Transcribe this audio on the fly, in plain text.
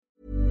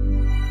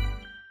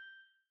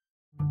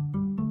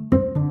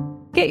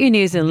Get your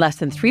news in less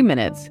than 3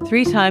 minutes,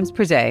 3 times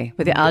per day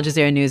with the Al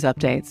Jazeera News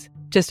Updates.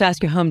 Just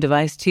ask your home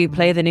device to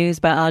play the news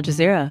by Al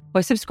Jazeera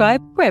or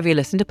subscribe wherever you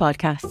listen to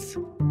podcasts.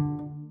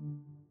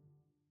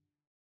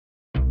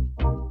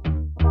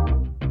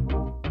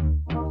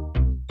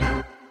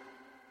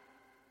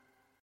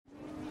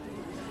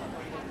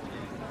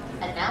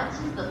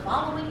 Announces the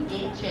following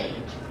gate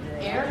change.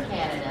 Air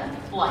Canada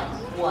Flight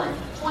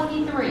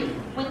 123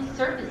 with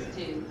service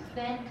to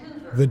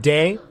Vancouver. The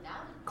day,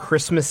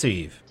 Christmas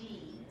Eve.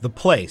 The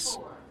place,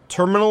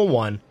 Terminal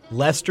 1,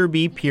 Lester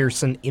B.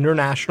 Pearson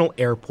International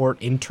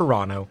Airport in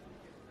Toronto.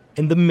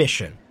 And the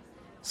mission,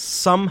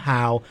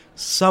 somehow,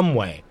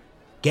 someway,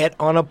 get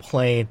on a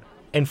plane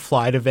and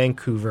fly to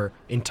Vancouver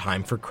in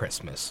time for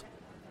Christmas.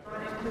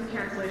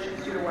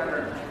 Cancellations due to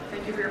weather.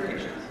 Thank you for your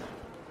patience.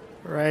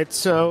 Right,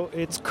 so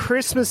it's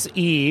Christmas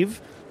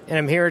Eve, and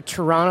I'm here at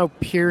Toronto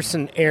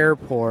Pearson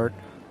Airport,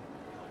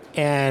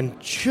 and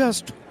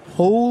just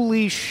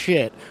holy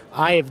shit,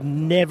 I have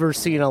never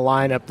seen a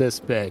lineup this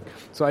big.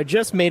 So I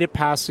just made it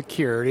past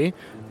security.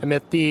 I'm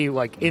at the,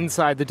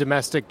 inside the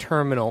domestic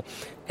terminal,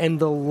 and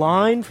the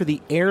line for the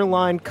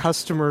airline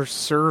customer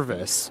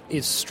service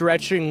is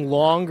stretching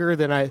longer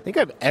than I think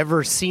I've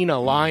ever seen a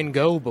line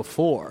go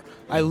before.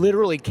 I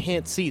literally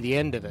can't see the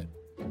end of it.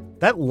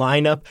 That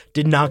lineup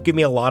did not give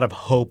me a lot of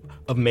hope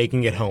of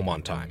making it home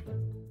on time.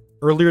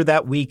 Earlier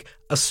that week,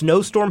 a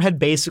snowstorm had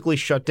basically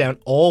shut down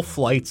all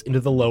flights into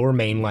the Lower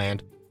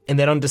Mainland, and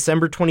then on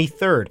December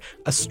 23rd,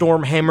 a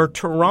storm hammered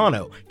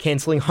Toronto,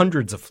 canceling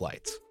hundreds of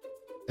flights.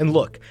 And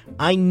look,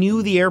 I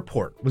knew the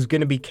airport was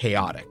going to be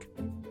chaotic,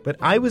 but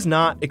I was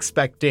not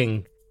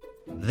expecting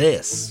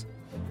this.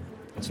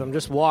 So I'm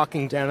just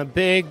walking down a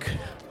big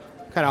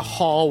kind of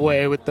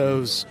hallway with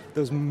those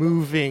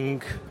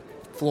moving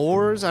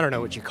floors. I don't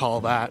know what you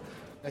call that.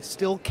 I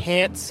still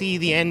can't see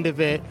the end of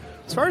it.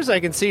 As far as I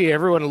can see,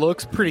 everyone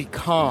looks pretty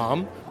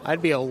calm.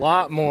 I'd be a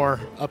lot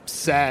more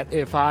upset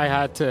if I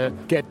had to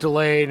get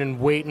delayed and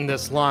wait in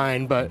this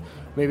line, but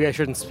maybe I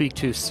shouldn't speak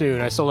too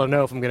soon. I still don't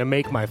know if I'm going to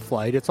make my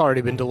flight. It's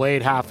already been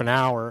delayed half an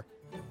hour.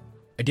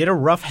 I did a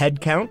rough head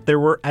count. There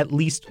were at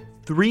least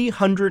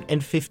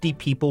 350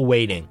 people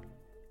waiting,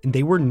 and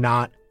they were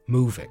not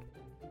moving.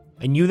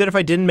 I knew that if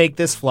I didn't make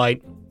this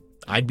flight,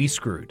 I'd be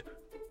screwed.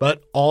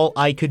 But all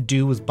I could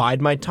do was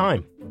bide my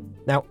time.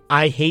 Now,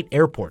 I hate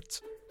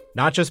airports.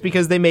 Not just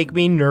because they make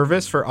me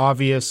nervous for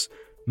obvious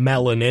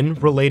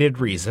melanin-related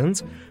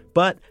reasons,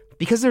 but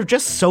because they're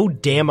just so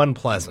damn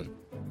unpleasant.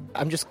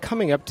 I'm just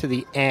coming up to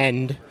the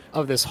end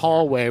of this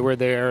hallway where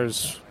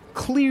there's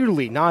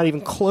clearly not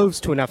even close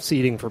to enough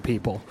seating for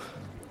people.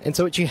 And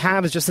so what you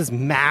have is just this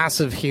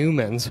mass of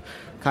humans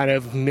kind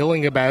of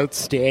milling about,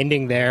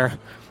 standing there.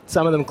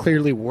 Some of them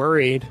clearly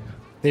worried.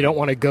 They don't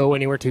want to go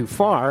anywhere too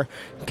far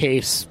in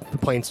case the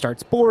plane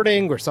starts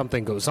boarding or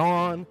something goes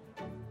on.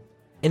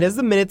 And as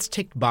the minutes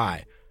ticked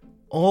by,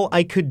 all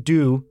I could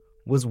do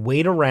was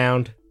wait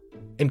around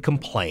and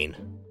complain.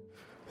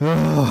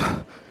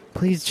 Oh,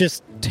 please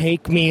just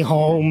take me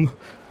home.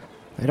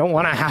 I don't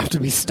want to have to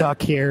be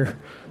stuck here.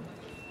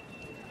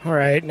 All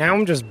right, now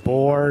I'm just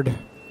bored.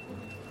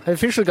 I've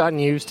officially gotten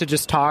used to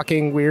just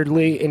talking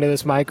weirdly into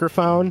this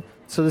microphone,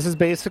 so this is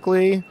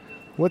basically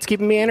what's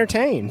keeping me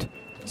entertained.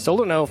 Still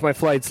don't know if my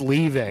flight's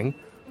leaving.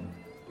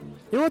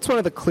 You know what's one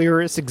of the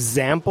clearest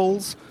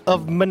examples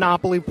of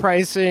monopoly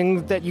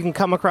pricing that you can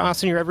come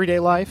across in your everyday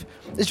life?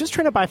 Is just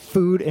trying to buy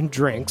food and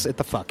drinks at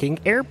the fucking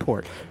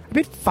airport. I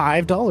paid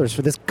 $5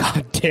 for this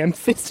goddamn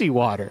fizzy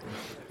water.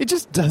 It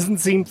just doesn't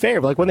seem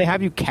fair. When they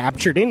have you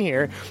captured in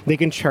here, they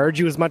can charge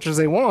you as much as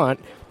they want.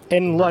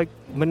 And,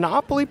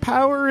 monopoly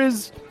power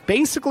is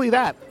basically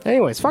that.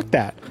 Anyways, fuck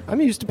that.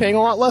 I'm used to paying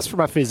a lot less for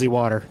my fizzy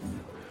water.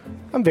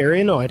 I'm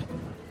very annoyed.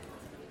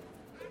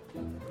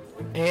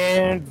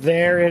 And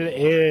there it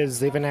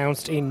is. They've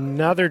announced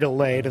another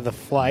delay to the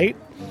flight.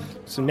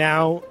 So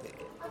now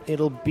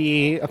it'll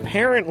be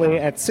apparently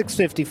at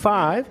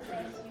 6:55.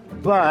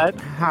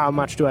 But how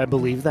much do I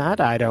believe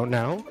that? I don't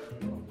know.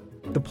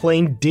 The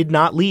plane did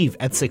not leave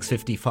at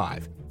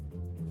 6:55.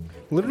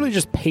 Literally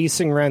just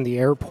pacing around the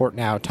airport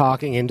now,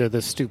 talking into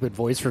this stupid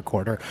voice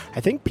recorder.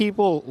 I think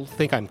people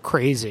think I'm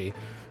crazy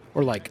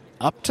or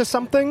up to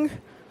something.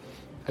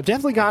 I've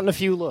definitely gotten a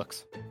few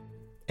looks.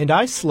 And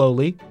I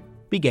slowly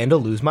began to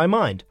lose my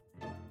mind.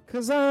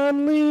 'Cause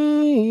I'm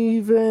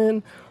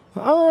leaving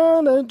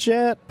on a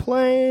jet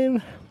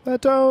plane. I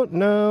don't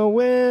know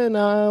when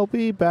I'll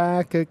be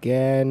back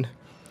again.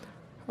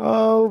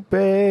 Oh,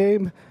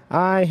 babe,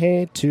 I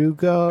hate to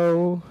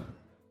go.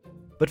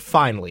 But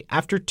finally,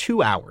 after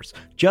 2 hours,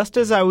 just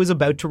as I was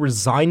about to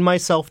resign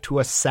myself to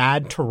a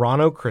sad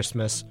Toronto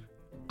Christmas,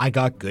 I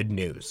got good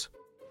news.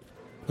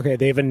 Okay,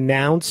 they've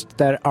announced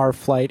that our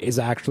flight is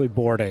actually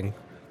boarding.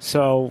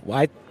 So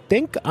I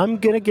think I'm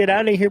going to get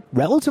out of here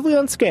relatively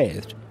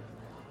unscathed.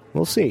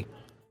 We'll see.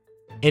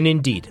 And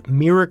indeed,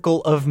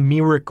 miracle of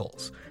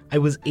miracles, I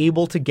was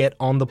able to get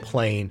on the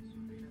plane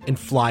and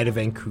fly to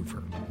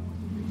Vancouver.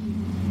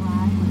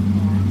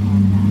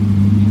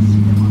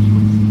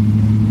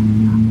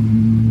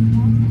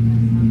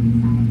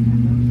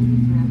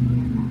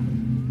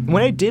 And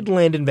when I did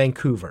land in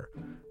Vancouver,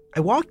 I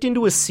walked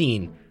into a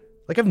scene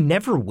like I've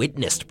never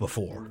witnessed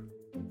before.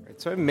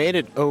 So I made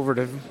it over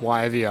to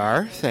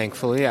YVR,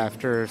 thankfully,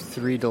 after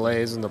 3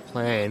 delays on the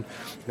plane.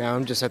 Now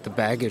I'm just at the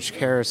baggage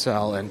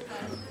carousel, and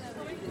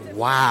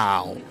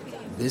wow,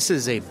 this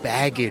is a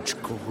baggage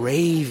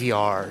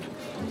graveyard.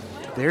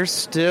 There's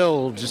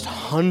still just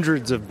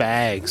hundreds of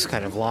bags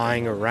kind of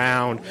lying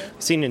around.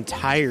 I've seen an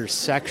entire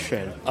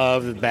section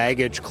of the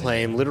baggage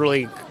claim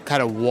literally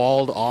kind of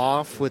walled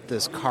off with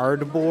this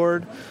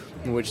cardboard,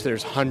 in which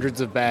there's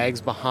hundreds of bags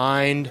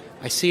behind.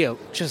 I see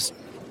just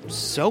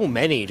so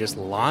many just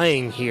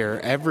lying here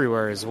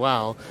everywhere as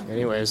well.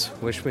 Anyways,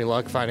 wish me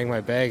luck finding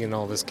my bag in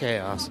all this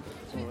chaos.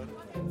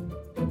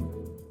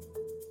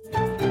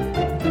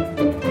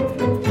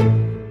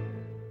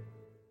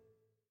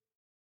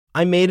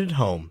 I made it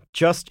home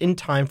just in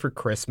time for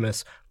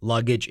Christmas,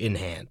 luggage in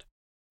hand.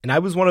 And I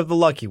was one of the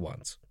lucky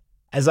ones.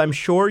 As I'm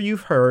sure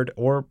you've heard,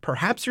 or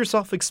perhaps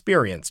yourself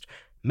experienced,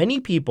 many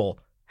people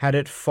had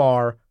it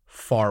far,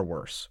 far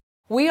worse.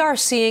 We are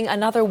seeing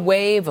another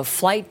wave of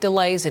flight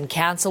delays and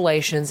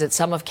cancellations at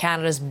some of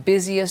Canada's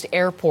busiest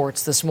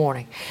airports this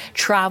morning.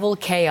 Travel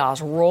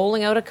chaos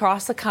rolling out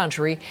across the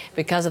country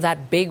because of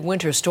that big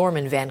winter storm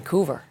in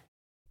Vancouver.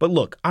 But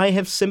look, I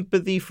have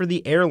sympathy for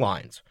the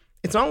airlines.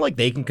 It's not like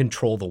they can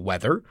control the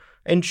weather.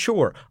 And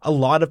sure, a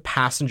lot of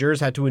passengers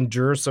had to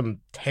endure some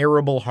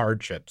terrible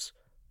hardships.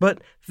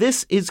 But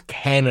this is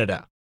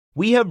Canada.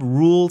 We have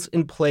rules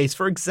in place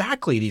for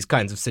exactly these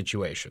kinds of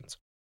situations.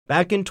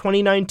 Back in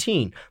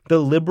 2019, the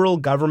Liberal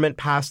government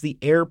passed the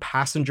Air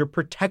Passenger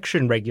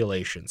Protection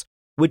Regulations,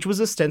 which was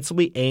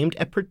ostensibly aimed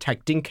at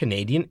protecting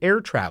Canadian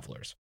air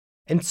travelers.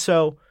 And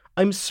so,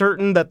 I'm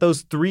certain that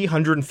those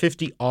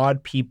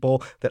 350-odd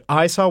people that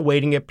I saw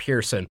waiting at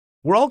Pearson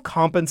were all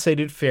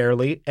compensated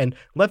fairly and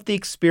left the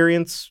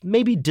experience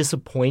maybe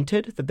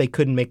disappointed that they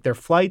couldn't make their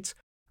flights,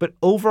 but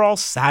overall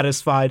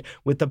satisfied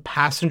with the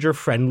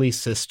passenger-friendly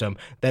system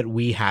that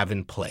we have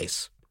in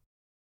place.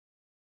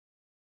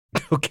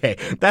 Okay,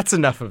 that's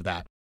enough of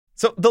that.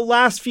 So the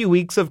last few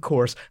weeks, of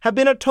course, have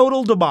been a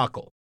total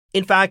debacle.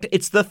 In fact,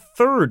 it's the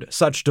third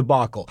such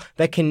debacle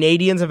that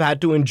Canadians have had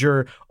to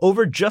endure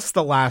over just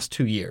the last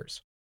 2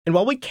 years. And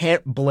while we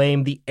can't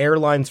blame the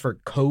airlines for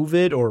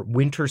COVID or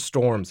winter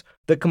storms,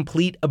 the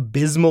complete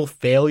abysmal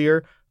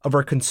failure of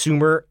our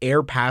consumer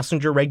air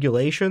passenger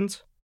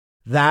regulations,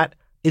 that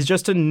is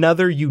just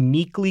another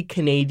uniquely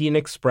Canadian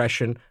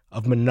expression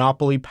of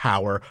monopoly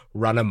power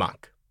run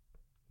amok.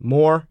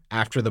 More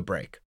after the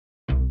break.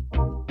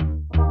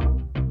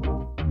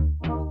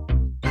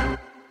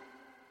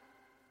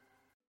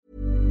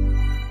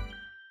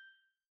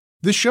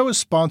 This show is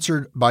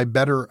sponsored by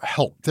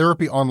BetterHelp,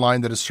 therapy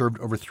online that has served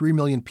over 3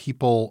 million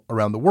people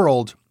around the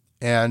world.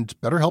 And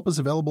BetterHelp is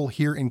available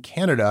here in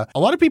Canada. A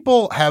lot of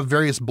people have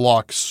various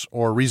blocks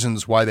or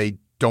reasons why they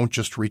don't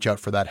just reach out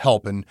for that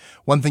help. And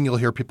one thing you'll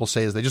hear people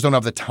say is they just don't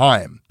have the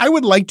time. I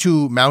would like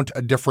to mount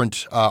a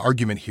different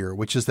argument here,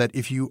 which is that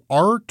if you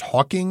are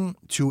talking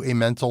to a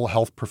mental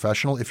health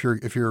professional, if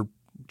you're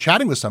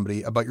chatting with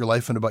somebody about your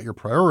life and about your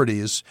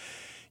priorities,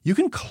 you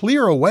can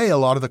clear away a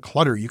lot of the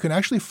clutter. You can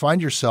actually find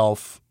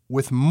yourself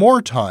with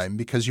more time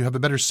because you have a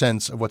better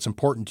sense of what's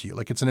important to you.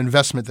 Like it's an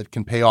investment that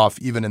can pay off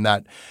even in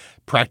that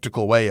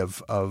practical way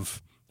of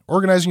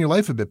organizing your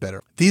life a bit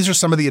better. These are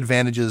some of the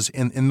advantages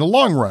in the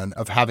long run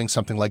of having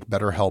something like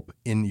BetterHelp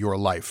in your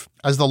life.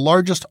 As the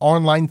largest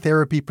online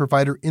therapy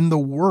provider in the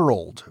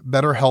world,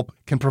 BetterHelp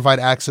can provide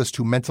access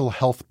to mental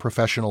health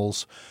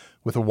professionals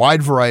with a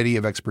wide variety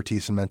of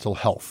expertise in mental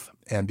health.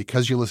 And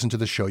because you listen to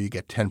the show, you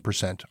get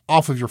 10%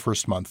 off of your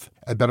first month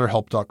at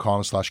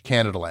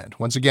betterhelp.com/CanadaLand.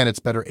 Once again,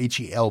 it's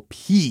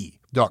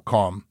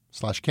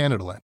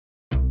betterhelp.com/CanadaLand.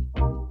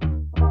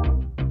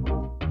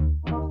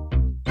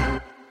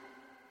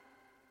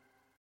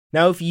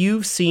 Now, if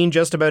you've seen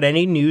just about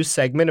any news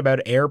segment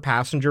about air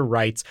passenger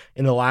rights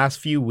in the last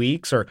few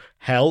weeks, or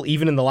hell,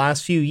 even in the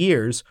last few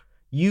years,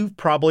 you've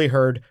probably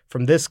heard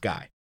from this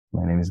guy.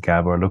 My name is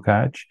Gabor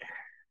Lukács.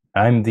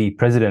 I'm the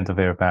president of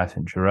Air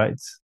Passenger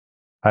Rights.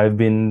 I've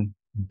been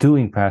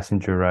doing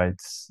passenger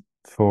rights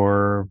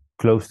for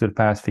close to the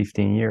past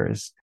 15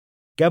 years.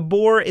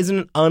 Gabor is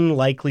an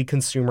unlikely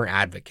consumer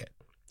advocate.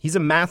 He's a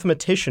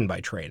mathematician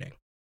by training.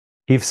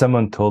 If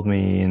someone told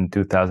me in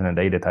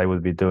 2008 that I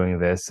would be doing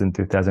this in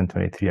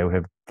 2023, I would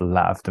have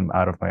laughed him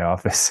out of my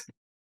office.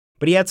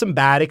 But he had some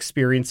bad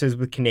experiences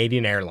with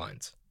Canadian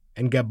Airlines.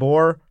 And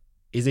Gabor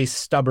is a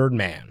stubborn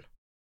man.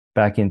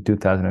 Back in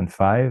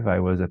 2005, I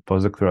was a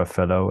postdoctoral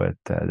fellow at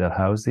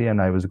Dalhousie,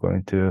 and I was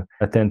going to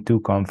attend 2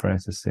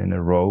 conferences in a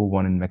row,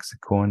 one in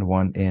Mexico and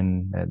one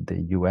in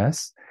the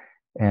US.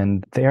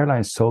 And the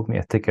airlines sold me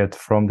a ticket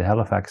from the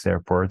Halifax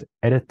airport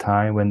at a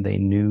time when they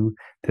knew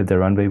that the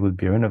runway would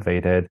be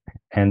renovated,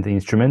 and the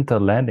instrumental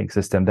landing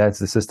system, that's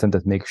the system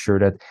that makes sure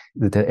that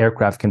the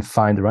aircraft can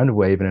find the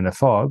runway even in a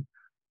fog,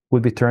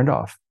 would be turned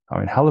off. I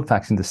mean,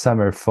 Halifax in the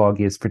summer, fog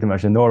is pretty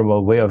much a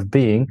normal way of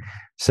being.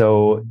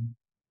 So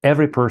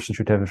every person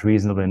should have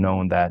reasonably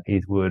known that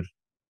it would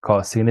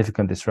cause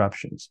significant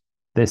disruptions.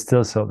 They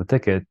still sold the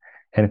ticket,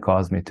 and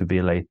caused me to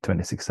be late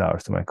 26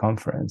 hours to my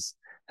conference.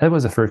 That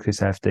was the first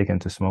case I've taken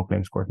to small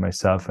claims court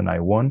myself, and I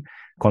won.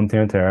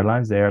 Continental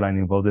Airlines, the airline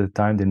involved at the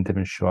time, didn't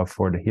even show up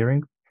for the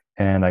hearing,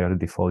 and I got a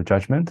default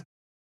judgment.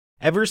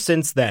 Ever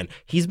since then,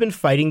 he's been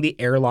fighting the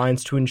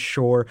airlines to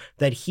ensure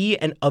that he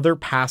and other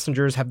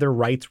passengers have their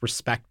rights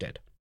respected.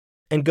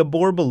 And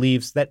Gabor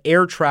believes that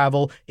air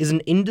travel is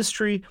an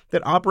industry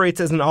that operates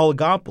as an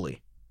oligopoly,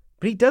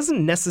 but he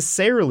doesn't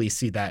necessarily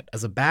see that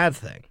as a bad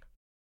thing.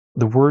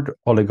 The word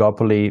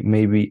oligopoly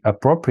may be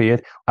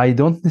appropriate. I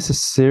don't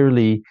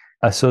necessarily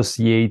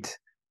associate,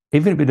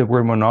 even with the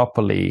word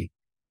monopoly,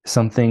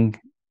 something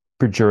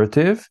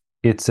pejorative.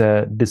 It's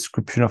a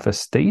description of a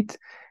state.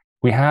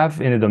 We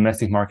have in the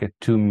domestic market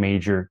two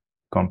major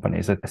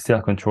companies that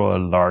still control a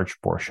large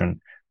portion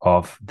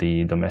of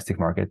the domestic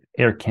market,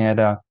 Air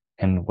Canada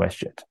and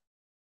WestJet.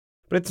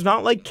 But it's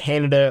not like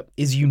Canada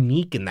is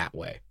unique in that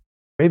way.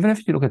 Even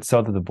if you look at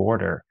south of the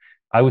border,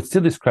 I would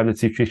still describe the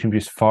situation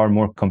which is far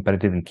more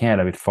competitive in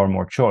Canada with far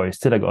more choice,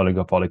 still like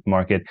oligopolic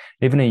market.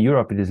 Even in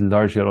Europe, it is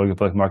largely an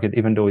oligopolic market,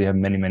 even though we have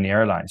many, many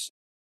airlines.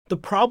 The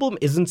problem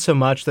isn't so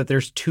much that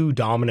there's two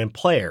dominant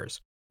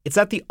players. It's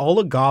that the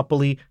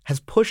oligopoly has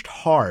pushed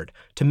hard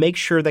to make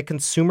sure that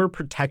consumer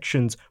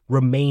protections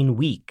remain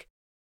weak.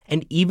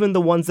 And even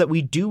the ones that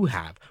we do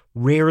have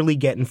rarely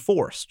get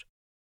enforced.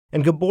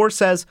 And Gabor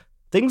says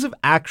things have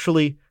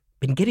actually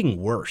been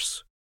getting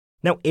worse.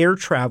 Now, air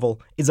travel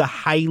is a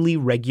highly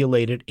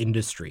regulated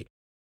industry.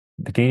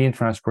 The Canadian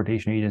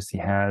Transportation Agency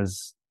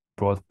has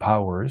broad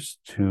powers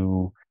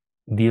to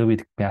deal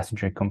with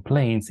passenger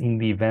complaints in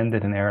the event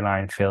that an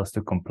airline fails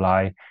to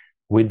comply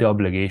with the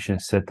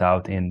obligations set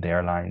out in the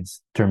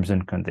airline's terms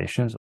and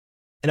conditions.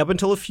 And up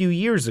until a few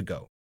years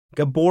ago,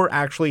 Gabor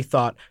actually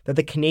thought that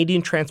the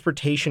Canadian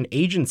Transportation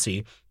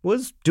Agency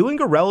was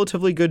doing a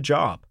relatively good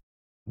job.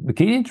 The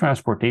Canadian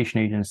Transportation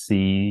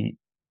Agency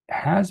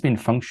has been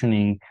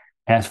functioning,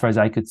 as far as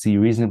I could see,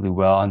 reasonably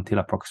well until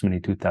approximately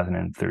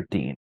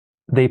 2013.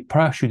 They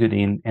parachuted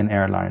in an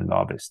airline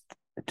lobbyist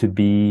to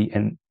be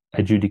an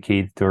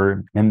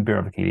adjudicator member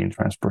of the Canadian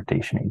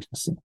Transportation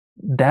Agency.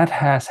 That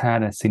has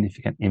had a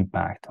significant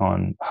impact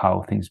on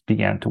how things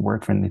began to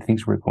work, and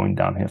things were going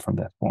downhill from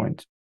that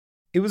point.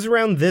 It was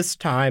around this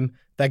time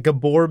that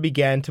Gabor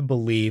began to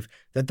believe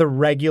that the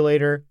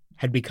regulator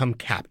had become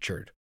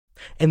captured.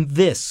 And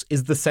this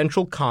is the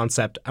central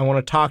concept I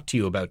want to talk to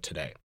you about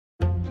today.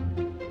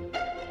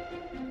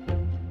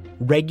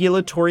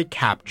 Regulatory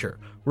capture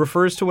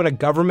refers to when a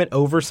government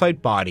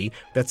oversight body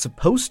that's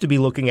supposed to be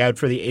looking out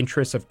for the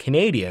interests of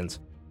Canadians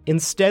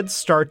instead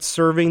starts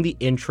serving the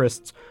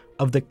interests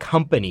of the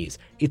companies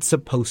it's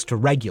supposed to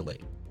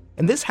regulate.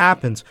 And this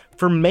happens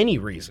for many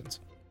reasons.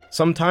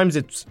 Sometimes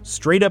it's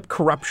straight up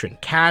corruption,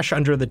 cash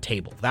under the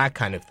table, that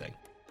kind of thing.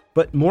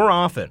 But more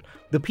often,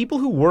 the people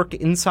who work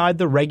inside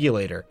the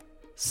regulator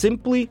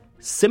simply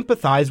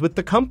sympathize with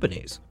the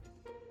companies.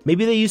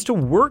 Maybe they used to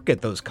work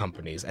at those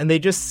companies and they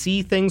just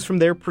see things from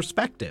their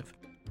perspective.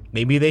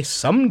 Maybe they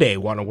someday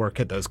want to work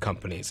at those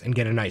companies and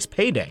get a nice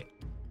payday.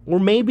 Or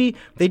maybe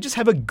they just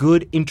have a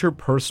good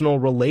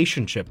interpersonal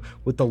relationship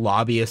with the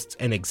lobbyists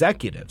and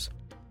executives.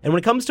 And when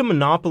it comes to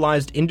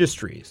monopolized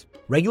industries,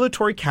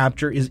 regulatory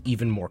capture is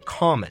even more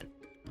common.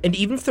 And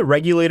even if the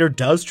regulator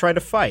does try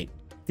to fight,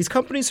 these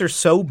companies are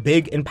so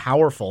big and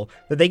powerful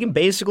that they can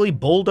basically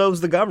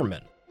bulldoze the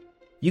government.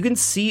 You can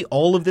see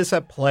all of this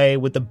at play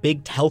with the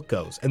big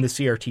telcos and the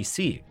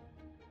CRTC.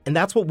 And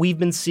that's what we've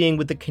been seeing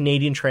with the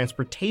Canadian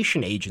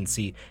Transportation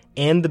Agency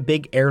and the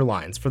big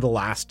airlines for the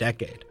last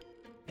decade.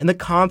 And the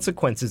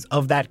consequences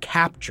of that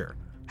capture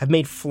have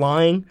made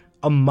flying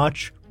a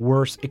much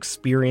worse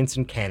experience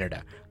in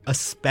Canada,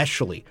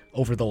 especially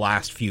over the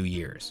last few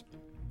years.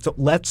 So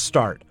let's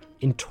start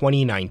in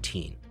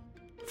 2019.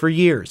 For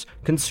years,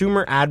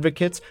 consumer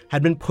advocates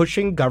had been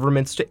pushing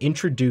governments to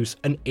introduce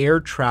an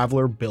air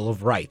traveler bill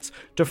of rights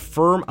to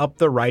firm up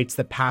the rights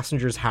that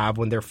passengers have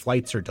when their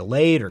flights are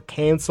delayed or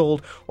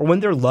canceled or when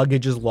their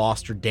luggage is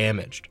lost or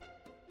damaged.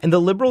 And the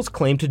Liberals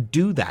claimed to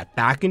do that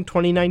back in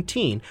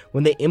 2019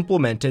 when they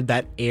implemented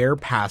that air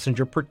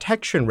passenger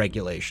protection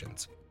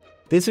regulations.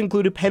 This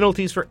included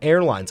penalties for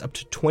airlines up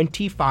to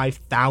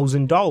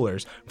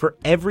 $25,000 for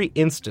every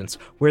instance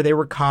where they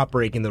were caught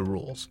breaking the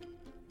rules.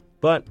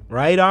 But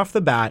right off the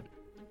bat,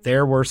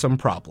 there were some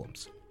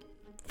problems.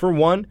 For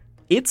one,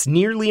 it's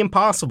nearly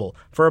impossible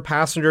for a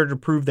passenger to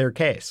prove their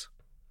case.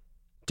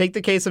 Take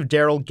the case of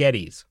Daryl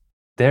Geddes.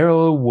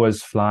 Daryl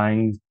was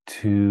flying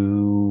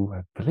to,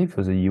 I believe it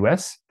was the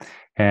US,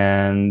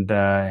 and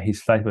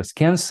his flight was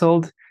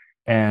canceled,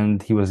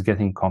 and he was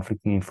getting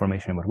conflicting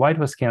information about why it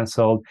was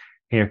canceled.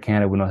 Air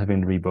Canada would not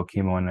even rebook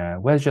him on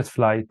a WestJet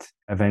flight.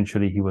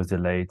 Eventually, he was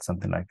delayed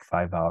something like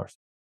 5 hours.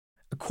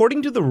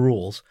 According to the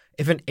rules,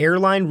 if an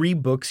airline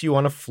rebooks you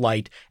on a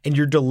flight and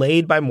you're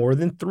delayed by more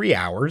than 3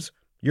 hours,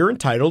 you're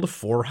entitled to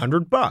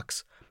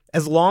 $400,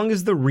 as long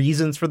as the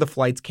reasons for the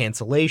flight's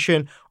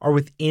cancellation are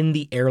within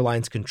the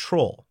airline's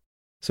control.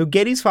 So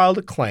Geddes filed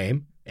a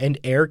claim, and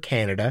Air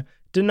Canada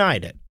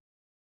denied it.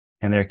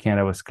 And Air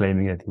Canada was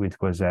claiming that it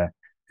was a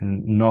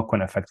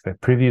knock-on effect of a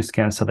previous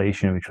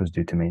cancellation, which was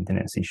due to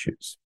maintenance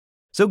issues.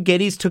 So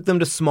Getty's took them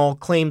to small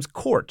claims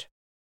court.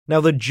 Now,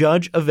 the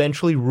judge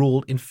eventually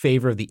ruled in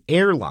favor of the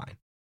airline,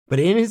 but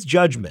in his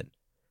judgment,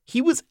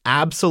 he was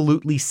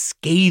absolutely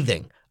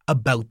scathing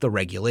about the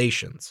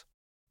regulations.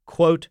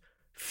 Quote,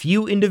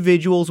 few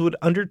individuals would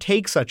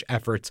undertake such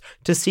efforts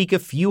to seek a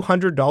few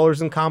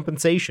 $100s in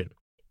compensation.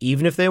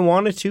 Even if they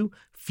wanted to,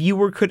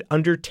 fewer could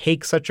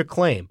undertake such a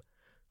claim.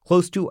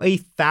 Close to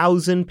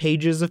 1,000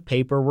 pages of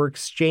paper were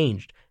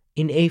exchanged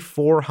in a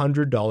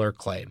 $400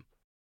 claim.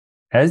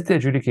 As the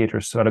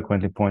adjudicators so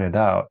eloquently pointed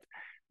out,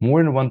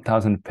 more than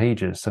 1,000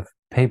 pages of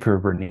paper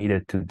were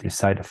needed to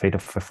decide the fate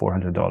of a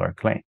 $400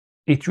 claim.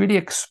 It really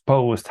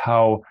exposed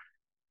how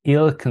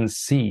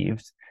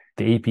ill-conceived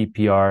the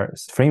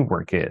APPR's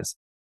framework is.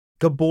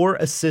 Gabor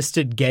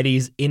assisted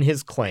Getty's in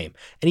his claim,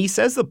 and he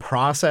says the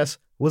process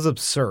was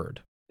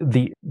absurd.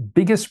 The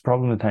biggest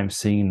problem that I'm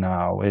seeing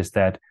now is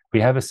that we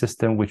have a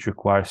system which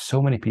requires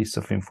so many pieces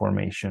of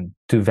information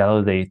to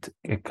validate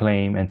a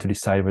claim and to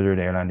decide whether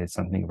the airline did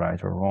something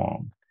right or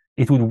wrong.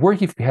 It would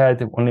work if we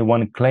had only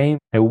one claim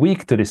a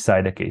week to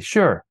decide a case,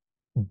 sure.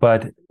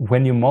 But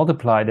when you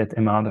multiply that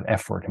amount of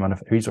effort, amount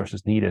of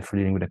resources needed for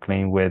dealing with a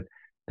claim with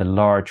the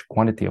large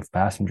quantity of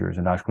passengers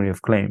and large quantity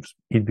of claims,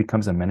 it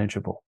becomes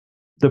unmanageable.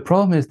 The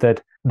problem is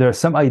that there are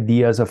some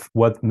ideas of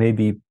what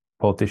maybe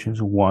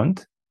politicians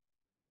want,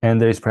 and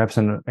there is perhaps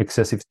an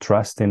excessive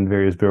trust in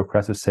various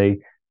bureaucrats who say,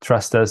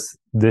 trust us,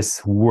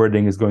 this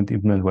wording is going to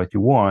implement what you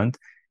want.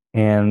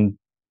 And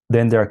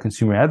then there are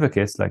consumer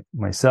advocates like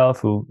myself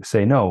who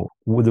say, no,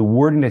 the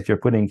wording that you're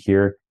putting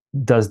here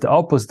does the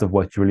opposite of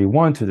what you really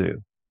want to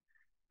do.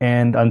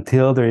 And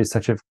until there is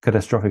such a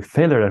catastrophic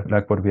failure,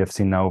 like what we have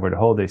seen now over the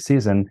holiday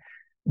season,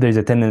 there's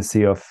a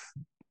tendency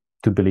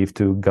to believe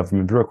to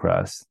government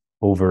bureaucrats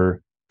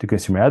over to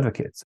consumer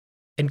advocates.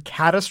 And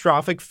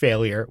catastrophic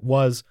failure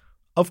was,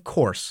 of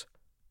course,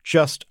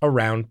 just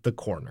around the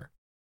corner.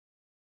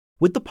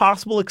 With the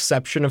possible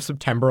exception of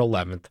September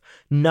 11th,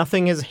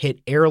 nothing has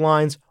hit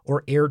airlines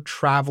or air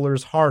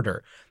travelers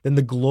harder than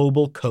the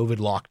global COVID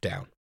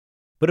lockdown.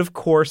 But of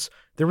course,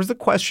 there was the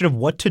question of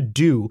what to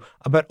do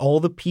about all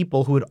the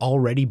people who had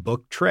already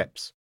booked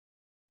trips.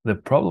 The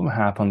problem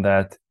happened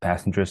that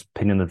passengers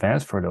paid in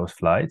advance for those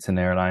flights, and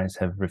airlines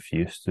have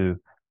refused to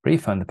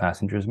refund the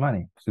passengers'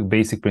 money. So the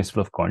basic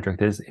principle of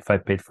contract is, if I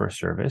paid for a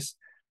service,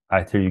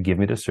 either you give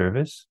me the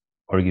service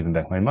or you give me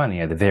back my money,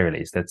 at the very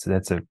least.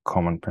 That's a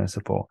common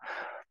principle.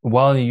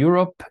 While in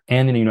Europe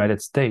and in the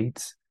United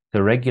States,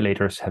 the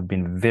regulators have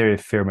been very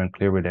firm and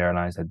clear with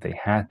airlines that they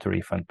had to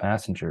refund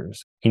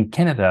passengers. In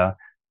Canada,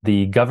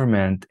 the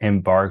government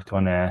embarked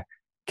on a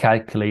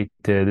calculated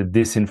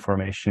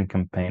disinformation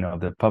campaign of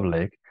the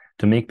public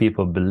to make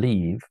people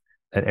believe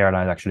that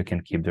airlines actually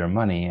can keep their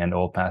money and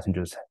all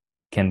passengers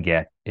can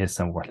get is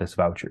some worthless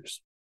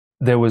vouchers.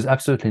 There was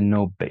absolutely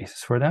no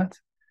basis for that.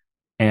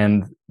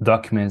 And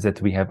documents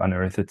that we have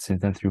unearthed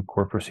since then through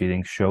court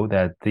proceedings show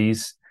that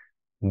these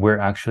were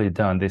actually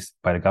done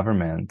by the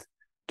government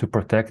to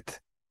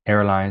protect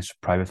airlines'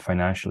 private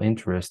financial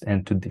interest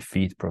and to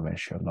defeat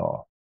provincial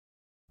law.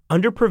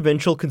 Under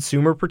provincial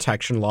consumer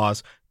protection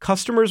laws,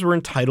 customers were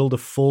entitled to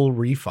full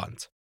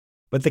refunds.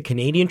 But the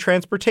Canadian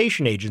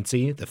Transportation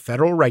Agency, the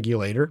federal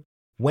regulator,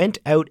 went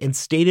out and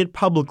stated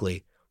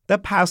publicly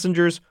that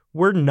passengers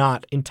were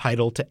not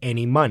entitled to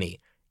any money,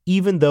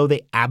 even though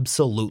they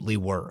absolutely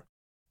were.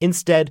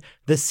 Instead,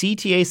 the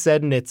CTA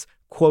said in its,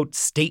 quote,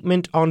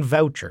 statement on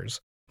vouchers,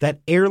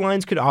 that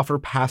airlines could offer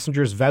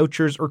passengers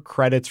vouchers or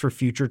credits for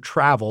future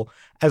travel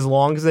as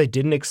long as they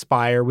didn't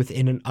expire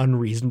within an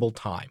unreasonable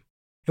time.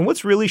 And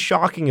what's really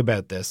shocking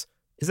about this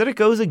is that it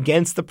goes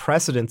against the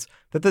precedents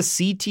that the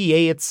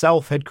CTA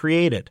itself had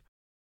created.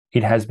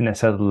 It has been a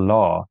settled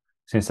law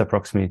since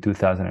approximately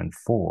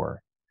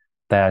 2004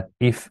 that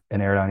if an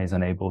airline is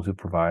unable to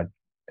provide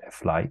a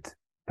flight,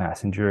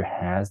 passenger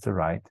has the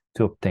right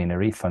to obtain a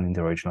refund in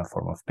the original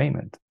form of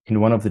payment.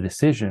 In one of the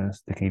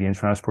decisions, the Canadian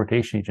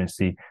Transportation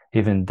Agency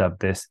even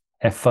dubbed this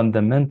a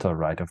fundamental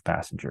right of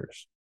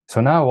passengers.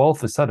 So now all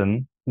of a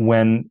sudden,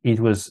 when it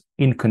was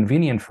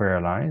inconvenient for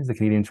airlines, the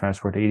Canadian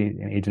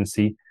Transportation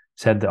Agency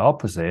said the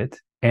opposite,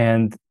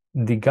 and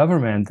the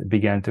government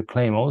began to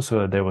claim also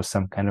that there was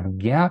some kind of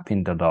gap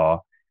in the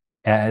law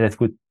that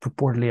would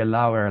purportedly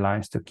allow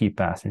airlines to keep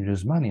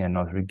passengers' money and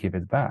not give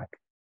it back.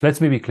 Let's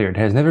be clear,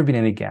 there has never been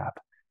any gap.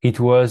 It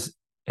was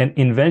an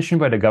invention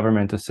by the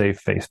government to save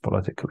face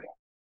politically.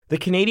 The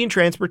Canadian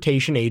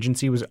Transportation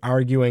Agency was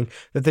arguing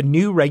that the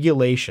new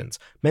regulations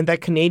meant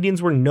that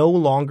Canadians were no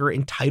longer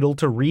entitled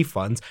to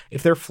refunds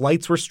if their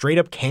flights were straight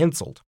up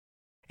cancelled.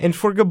 And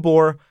for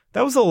Gabor,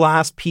 that was the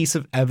last piece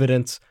of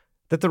evidence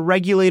that the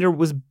regulator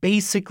was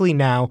basically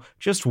now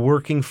just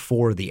working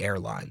for the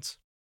airlines.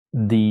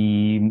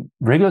 The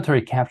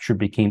regulatory capture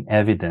became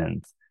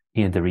evident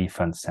in the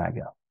refund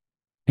saga.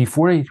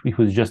 Before it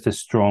was just a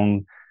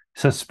strong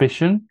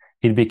suspicion.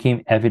 It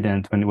became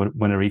evident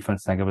when a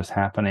refund saga was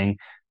happening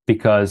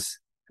because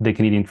the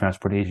Canadian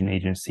Transportation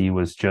Agency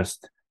was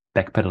just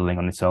backpedaling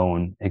on its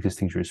own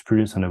existing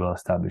jurisprudence on a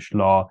well-established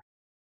law.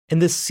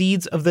 And the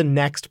seeds of the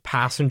next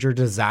passenger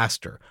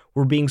disaster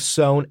were being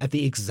sown at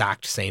the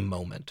exact same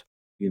moment.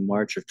 In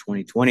March of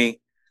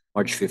 2020,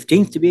 March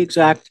 15th to be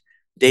exact,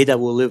 day that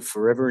will live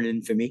forever in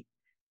infamy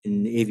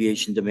in the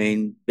aviation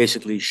domain,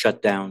 basically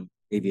shut down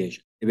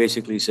aviation. They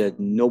basically said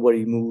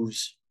nobody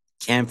moves,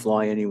 can't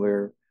fly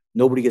anywhere,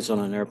 nobody gets on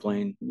an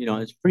airplane.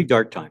 It's a pretty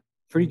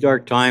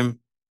dark time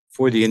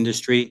for the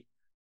industry.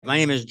 My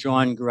name is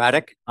John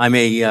Graddick. I'm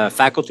a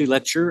faculty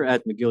lecturer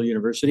at McGill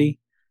University.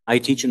 I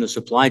teach in the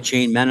supply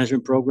chain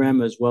management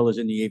program as well as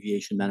in the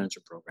aviation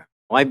management program.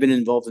 I've been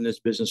involved in this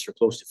business for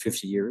close to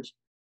 50 years.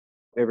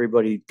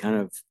 Everybody kind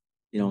of,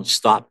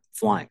 stopped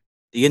flying.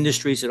 The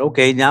industry said,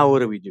 okay, now what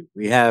do?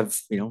 We have,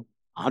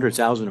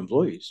 100,000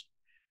 employees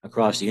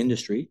across the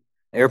industry.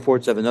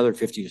 Airports have another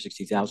 50 to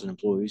 60,000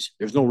 employees.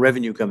 There's no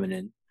revenue coming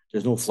in.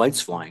 There's no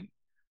flights flying.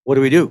 What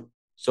do we do?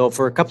 So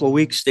for a couple of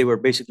weeks, they were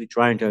basically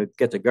trying to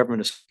get the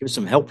government to give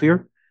some help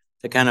here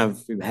to kind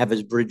of have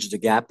us bridge the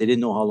gap. They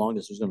didn't know how long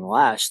this was going to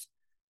last.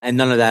 And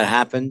none of that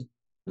happened.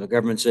 The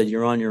government said,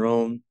 you're on your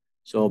own.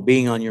 So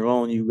being on your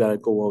own, you got to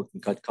go out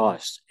and cut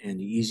costs. And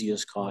the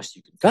easiest cost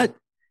you can cut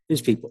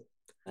is people.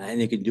 And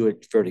you can do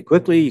it fairly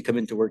quickly. You come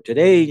into work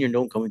today and you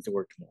don't come into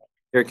work tomorrow.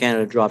 Air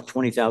Canada dropped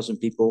 20,000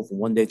 people from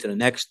one day to the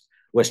next.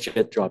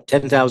 WestJet dropped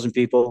 10,000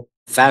 people.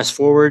 Fast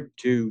forward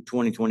to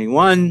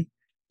 2021.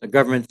 The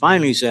government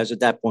finally says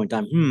at that point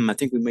in time, I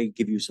think we may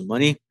give you some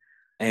money.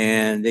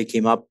 And they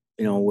came up,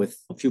 with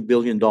a few $1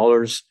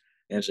 billion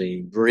as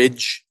a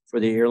bridge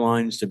for the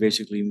airlines to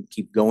basically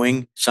keep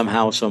going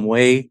somehow, some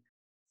way.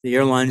 The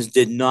airlines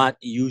did not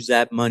use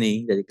that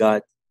money that they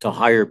got to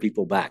hire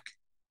people back.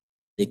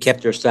 They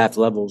kept their staff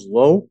levels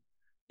low.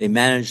 They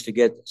managed to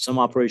get some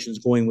operations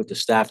going with the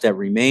staff that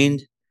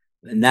remained.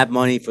 And that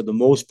money, for the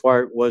most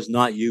part, was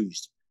not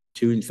used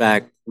to, in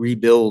fact,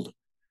 rebuild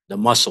the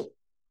muscle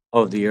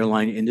of the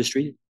airline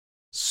industry.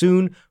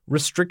 Soon,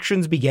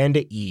 restrictions began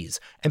to ease,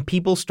 and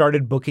people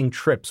started booking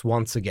trips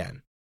once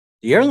again.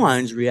 The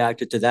airlines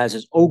reacted to that and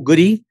says, oh,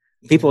 goody,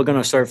 people are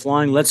going to start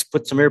flying. Let's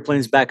put some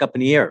airplanes back up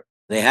in the air.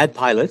 They had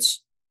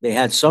pilots. They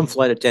had some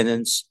flight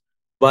attendants,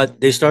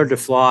 but they started to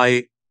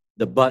fly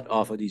the butt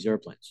off of these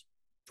airplanes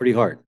pretty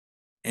hard.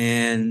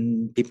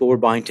 And people were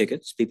buying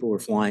tickets. People were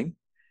flying.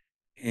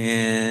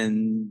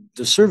 And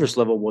the service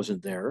level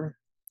wasn't there.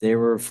 They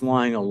were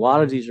flying a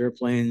lot of these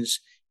airplanes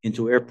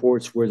into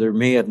airports where there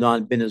may have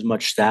not been as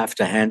much staff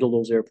to handle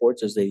those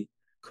airports as they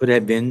could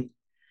have been.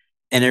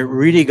 And it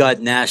really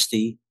got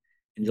nasty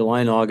in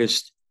July and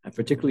August, and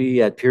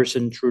particularly at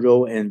Pearson,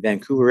 Trudeau, and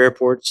Vancouver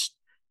airports,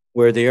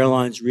 where the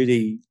airlines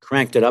really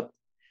cranked it up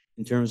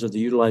in terms of the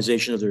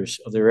utilization of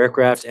their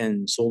aircraft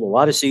and sold a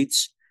lot of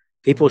seats.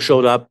 People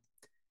showed up,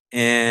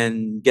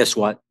 and guess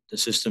what? The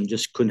system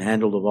just couldn't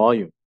handle the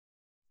volume.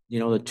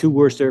 The two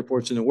worst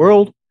airports in the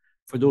world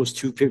for those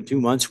two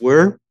months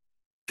were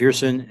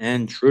Pearson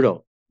and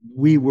Trudeau.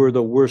 We were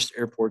the worst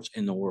airports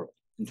in the world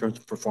in terms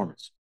of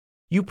performance.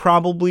 You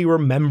probably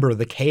remember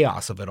the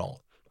chaos of it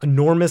all.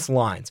 Enormous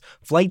lines,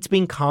 flights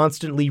being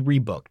constantly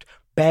rebooked,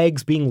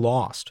 bags being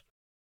lost.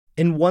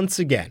 And once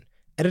again,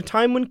 at a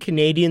time when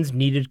Canadians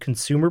needed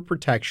consumer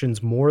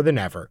protections more than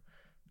ever,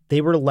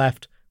 they were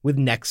left with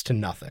next to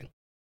nothing.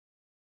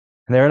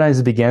 And the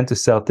airlines began to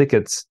sell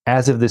tickets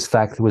as if this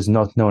fact was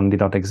not known and did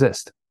not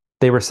exist.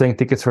 They were selling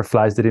tickets for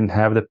flights they didn't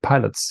have the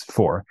pilots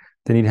for.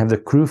 They didn't have the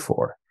crew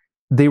for.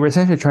 They were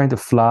essentially trying to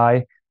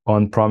fly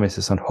on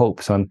promises, on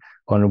hopes, on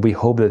we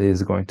hope that it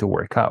is going to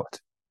work out.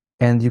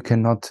 And you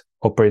cannot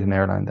operate an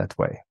airline that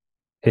way.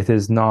 It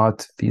is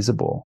not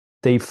feasible.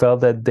 They felt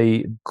that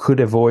they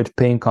could avoid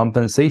paying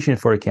compensation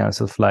for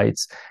canceled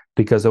flights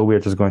because, we're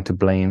just going to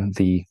blame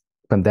the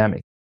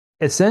pandemic.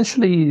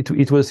 Essentially,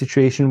 it was a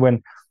situation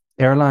when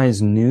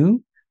airlines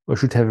knew or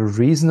should have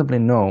reasonably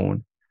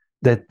known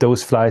that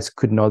those flights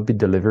could not be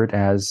delivered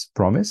as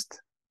promised,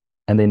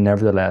 and they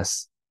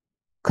nevertheless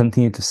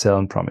continued to sell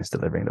and promise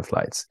delivering the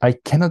flights. I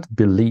cannot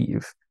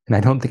believe, and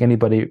I don't think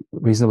anybody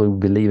reasonably would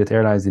believe, that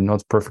airlines did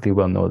not perfectly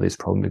well know this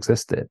problem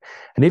existed.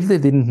 And if they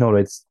didn't know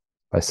it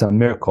by some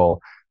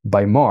miracle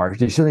by March,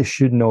 they certainly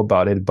should know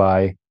about it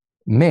by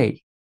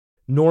May.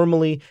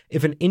 Normally,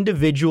 if an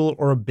individual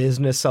or a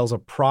business sells a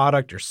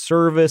product or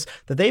service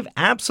that they've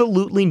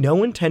absolutely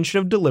no intention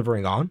of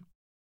delivering on,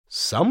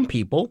 some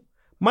people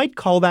might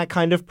call that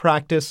kind of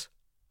practice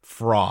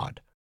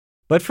fraud.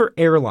 But for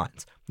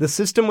airlines, the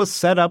system was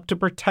set up to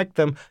protect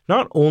them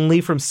not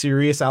only from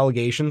serious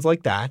allegations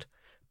like that,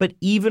 but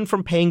even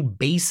from paying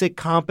basic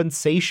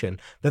compensation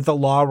that the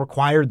law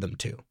required them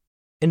to.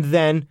 And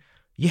then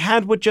you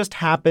had what just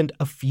happened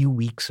a few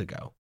weeks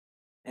ago.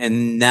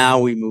 And now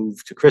we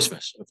move to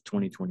Christmas of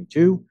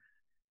 2022.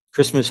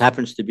 Christmas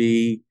happens to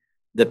be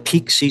the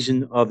peak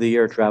season of the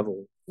air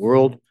travel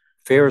world.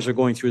 Fares are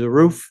going through the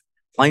roof.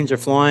 Planes are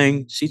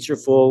flying. Seats are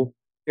full.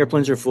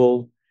 Airplanes are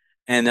full.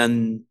 And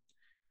then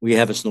we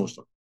have a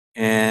snowstorm.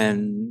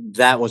 And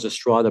that was a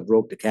straw that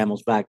broke the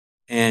camel's back.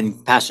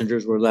 And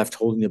passengers were left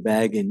holding the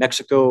bag in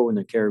Mexico and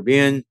the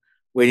Caribbean,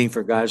 waiting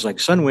for guys like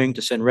Sunwing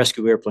to send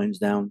rescue airplanes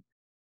down.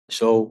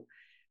 So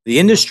the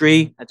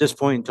industry at this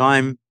point in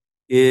time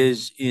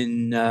is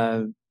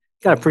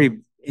got a pretty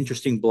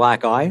interesting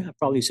black eye. I'd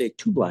probably say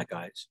 2 black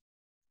eyes.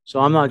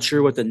 So I'm not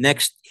sure what the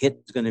next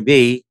hit is going to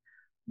be,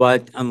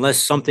 but unless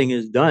something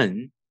is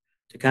done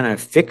to kind of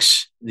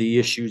fix the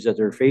issues that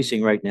they're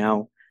facing right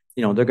now,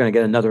 they're going to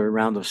get another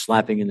round of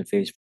slapping in the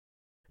face.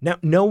 Now,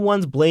 no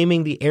one's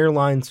blaming the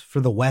airlines for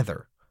the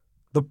weather.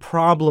 The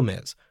problem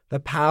is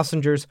that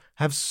passengers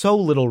have so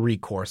little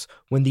recourse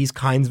when these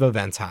kinds of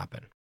events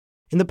happen.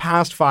 In the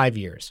past 5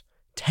 years,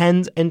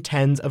 tens and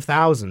tens of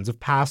thousands of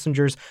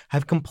passengers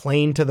have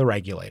complained to the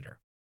regulator.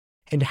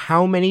 And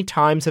how many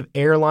times have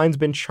airlines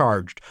been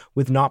charged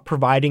with not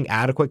providing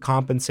adequate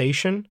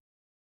compensation?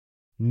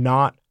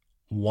 Not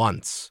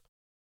once.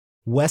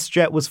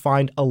 WestJet was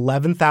fined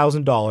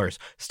 $11,000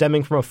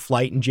 stemming from a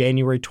flight in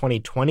January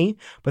 2020,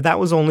 but that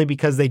was only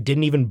because they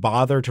didn't even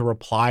bother to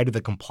reply to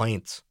the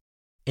complaints.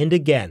 And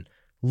again,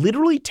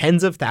 literally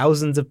tens of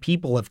thousands of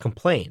people have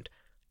complained,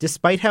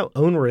 despite how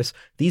onerous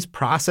these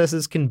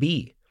processes can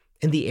be.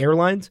 And the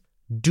airlines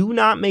do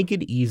not make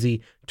it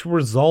easy to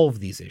resolve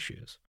these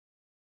issues.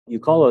 You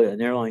call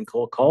an airline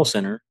call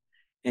center,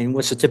 and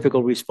what's the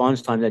typical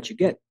response time that you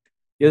get?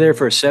 You're there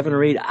for 7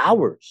 or 8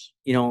 hours,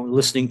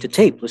 listening to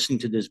tape, listening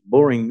to this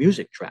boring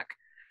music track.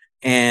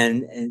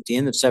 And at the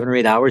end of 7 or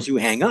 8 hours, you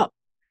hang up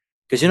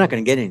because you're not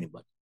going to get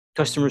anybody.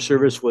 Customer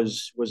service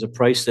was a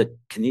price that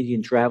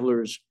Canadian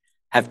travelers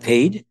have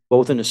paid,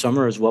 both in the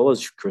summer as well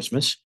as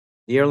Christmas.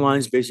 The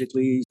airlines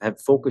basically have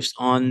focused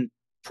on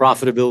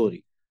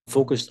profitability,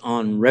 focused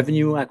on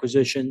revenue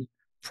acquisition,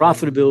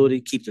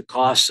 profitability, keep the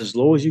costs as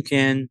low as you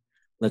can.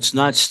 Let's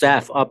not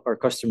staff up our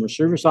customer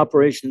service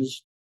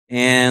operations,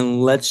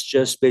 and let's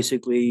just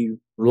basically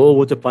roll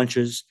with the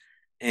punches.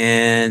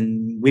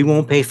 And we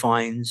won't pay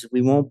fines.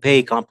 We won't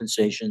pay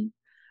compensation.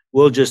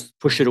 We'll just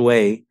push it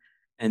away.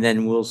 And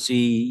then we'll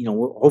see,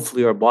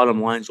 hopefully our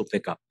bottom lines will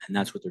pick up. And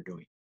that's what they're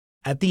doing.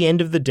 At the end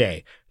of the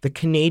day, the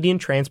Canadian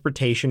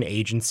Transportation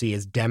Agency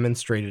has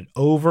demonstrated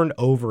over and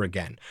over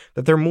again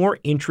that they're more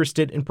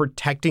interested in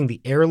protecting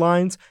the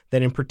airlines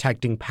than in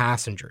protecting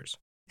passengers.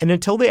 And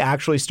until they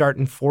actually start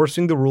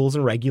enforcing the rules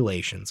and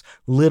regulations,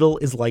 little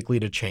is likely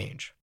to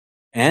change.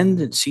 And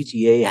the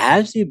CTA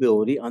has the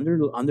ability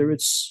under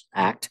its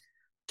act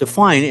to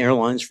fine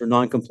airlines for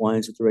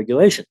non-compliance with the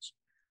regulations,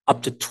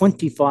 up to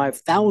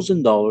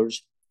 $25,000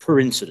 per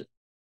incident.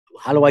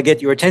 How do I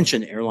get your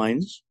attention,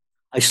 airlines?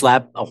 I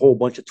slap a whole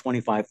bunch of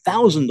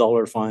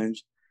 $25,000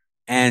 fines,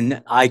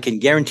 and I can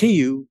guarantee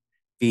you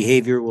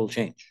behavior will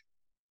change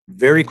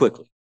very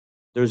quickly.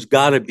 There's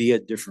got to be a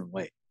different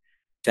way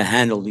to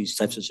handle these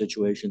types of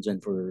situations,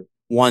 and for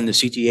one, the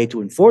CTA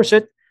to enforce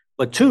it,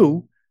 but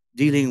two,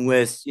 dealing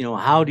with,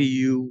 how do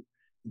you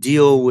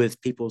deal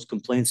with people's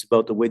complaints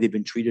about the way they've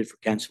been treated for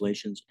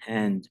cancellations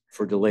and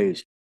for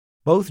delays.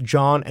 Both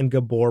John and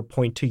Gabor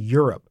point to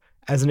Europe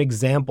as an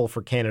example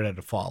for Canada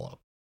to follow.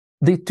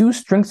 The two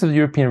strengths of the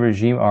European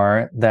regime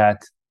are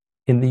that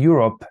in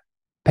Europe,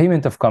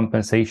 payment of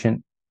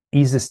compensation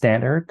is the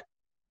standard,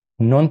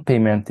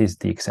 non-payment is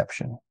the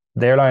exception.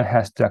 The airline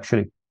has to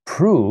actually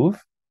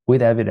prove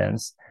with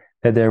evidence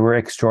that there were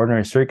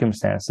extraordinary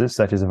circumstances,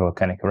 such as a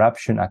volcanic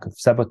eruption, act of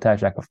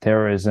sabotage, act of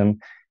terrorism,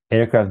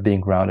 aircraft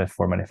being grounded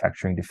for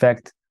manufacturing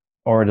defect,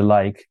 or the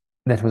like,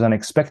 that was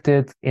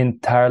unexpected,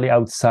 entirely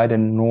outside a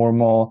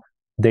normal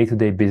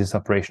day-to-day business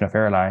operation of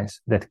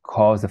airlines that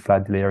caused a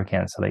flight delay or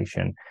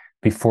cancellation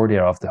before they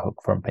are off the hook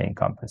from paying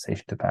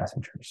compensation to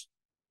passengers.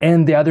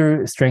 And the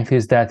other strength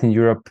is that in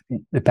Europe,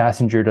 the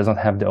passenger does not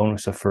have the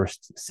onus of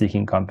first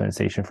seeking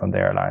compensation from the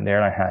airline. The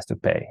airline has to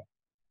pay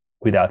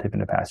without even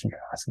the passenger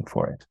asking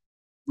for it.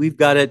 We've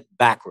got it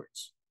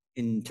backwards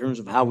in terms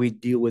of how we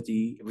deal with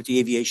the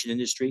aviation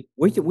industry.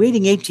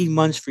 Waiting 18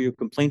 months for your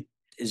complaint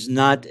is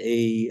not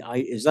a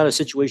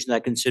situation that I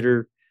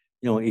consider,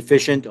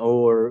 efficient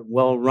or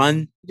well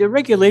run. The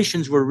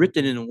regulations were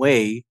written in a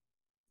way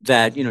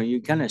that,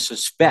 you kind of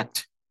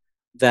suspect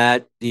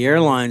that the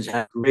airlines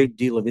have a great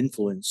deal of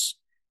influence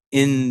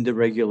in the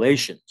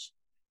regulations,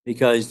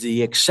 because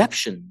the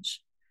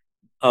exceptions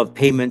of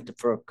payment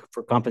for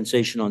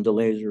compensation on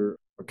delays or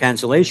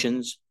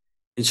cancellations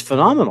is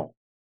phenomenal.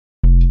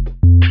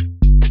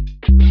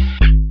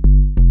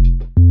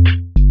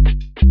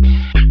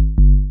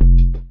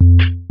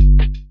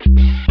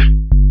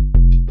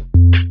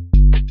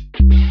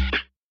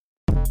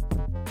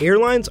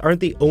 Airlines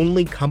aren't the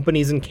only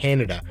companies in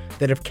Canada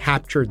that have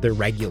captured their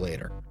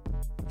regulator.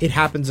 It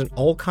happens in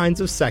all kinds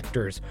of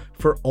sectors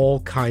for all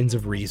kinds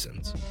of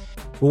reasons.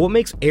 But what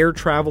makes air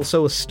travel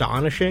so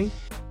astonishing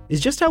is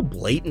just how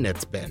blatant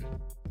it's been.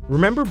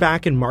 Remember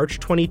back in March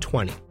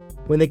 2020,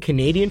 when the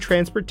Canadian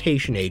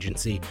Transportation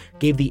Agency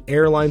gave the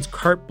airlines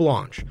carte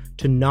blanche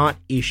to not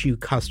issue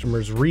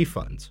customers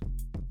refunds.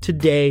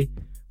 Today,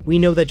 we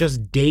know that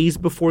just days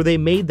before they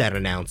made that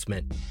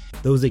announcement,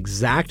 those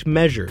exact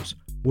measures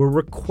were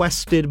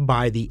requested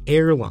by the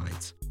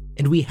airlines,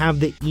 and we have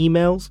the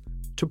emails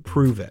to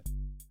prove it.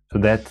 So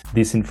that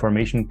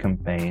disinformation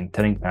campaign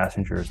telling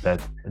passengers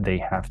that they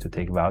have to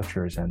take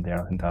vouchers and they're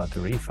not entitled to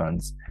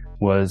refunds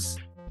was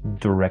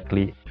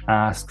directly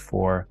asked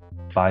for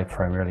by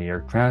primarily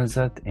Air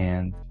Transat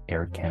and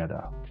Air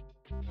Canada.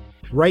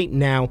 Right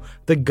now,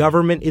 the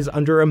government is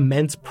under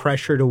immense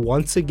pressure to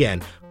once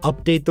again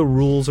update the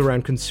rules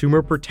around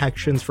consumer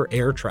protections for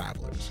air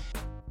travelers.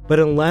 But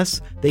unless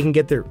they can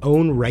get their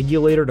own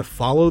regulator to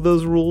follow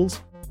those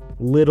rules,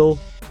 little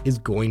is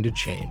going to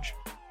change.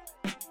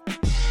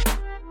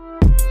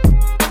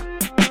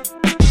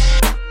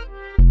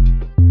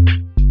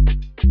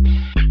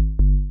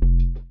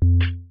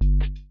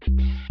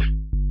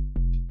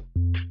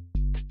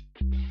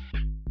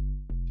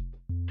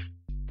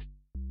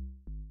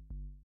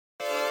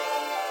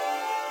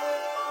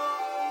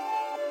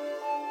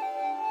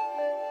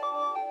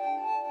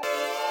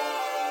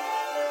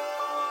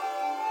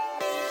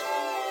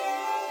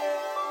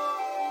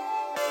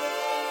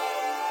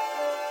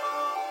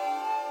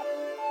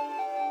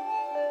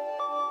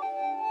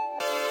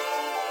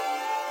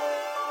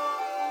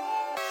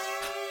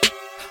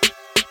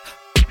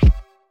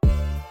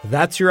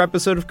 That's your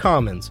episode of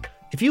Commons.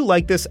 If you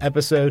like this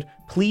episode,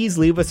 please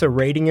leave us a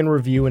rating and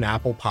review in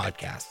Apple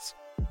Podcasts.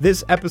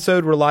 This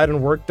episode relied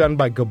on work done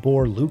by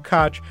Gabor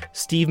Lukács,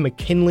 Steve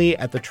McKinley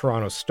at the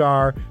Toronto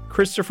Star,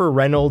 Christopher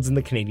Reynolds in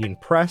the Canadian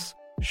Press,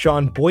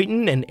 Sean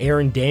Boynton and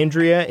Aaron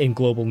D'Andrea in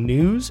Global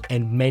News,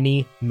 and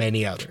many,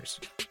 many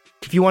others.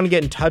 If you want to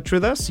get in touch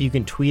with us, you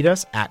can tweet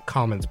us at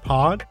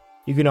CommonsPod.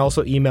 You can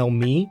also email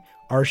me,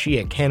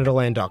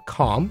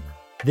 archie@canadaland.com.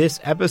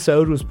 This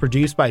episode was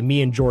produced by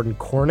me and Jordan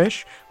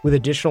Cornish, with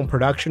additional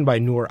production by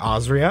Noor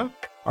Azria.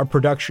 Our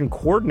production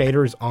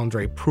coordinator is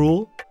Andre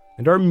Proul,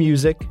 and our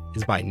music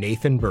is by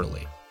Nathan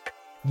Burley.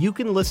 You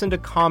can listen to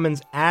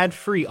Commons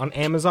ad-free on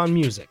Amazon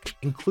Music,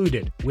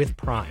 included with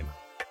Prime.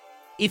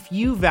 If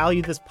you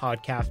value this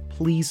podcast,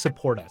 please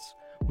support us.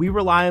 We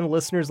rely on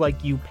listeners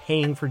like you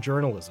paying for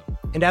journalism.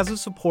 And as a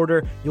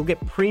supporter, you'll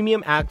get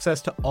premium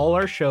access to all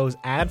our shows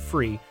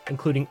ad-free,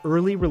 including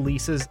early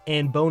releases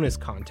and bonus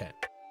content.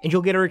 And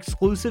you'll get our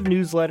exclusive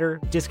newsletter,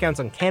 discounts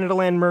on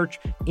Canadaland merch,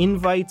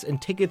 invites, and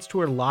tickets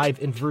to our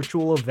live and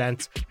virtual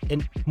events.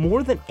 And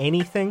more than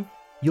anything,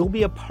 you'll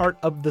be a part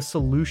of the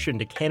solution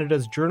to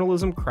Canada's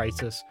journalism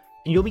crisis,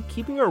 and you'll be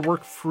keeping our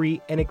work free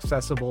and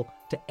accessible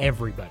to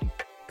everybody.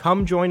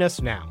 Come join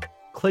us now.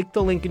 Click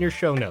the link in your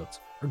show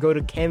notes or go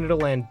to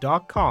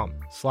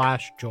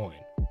canadaland.com/join.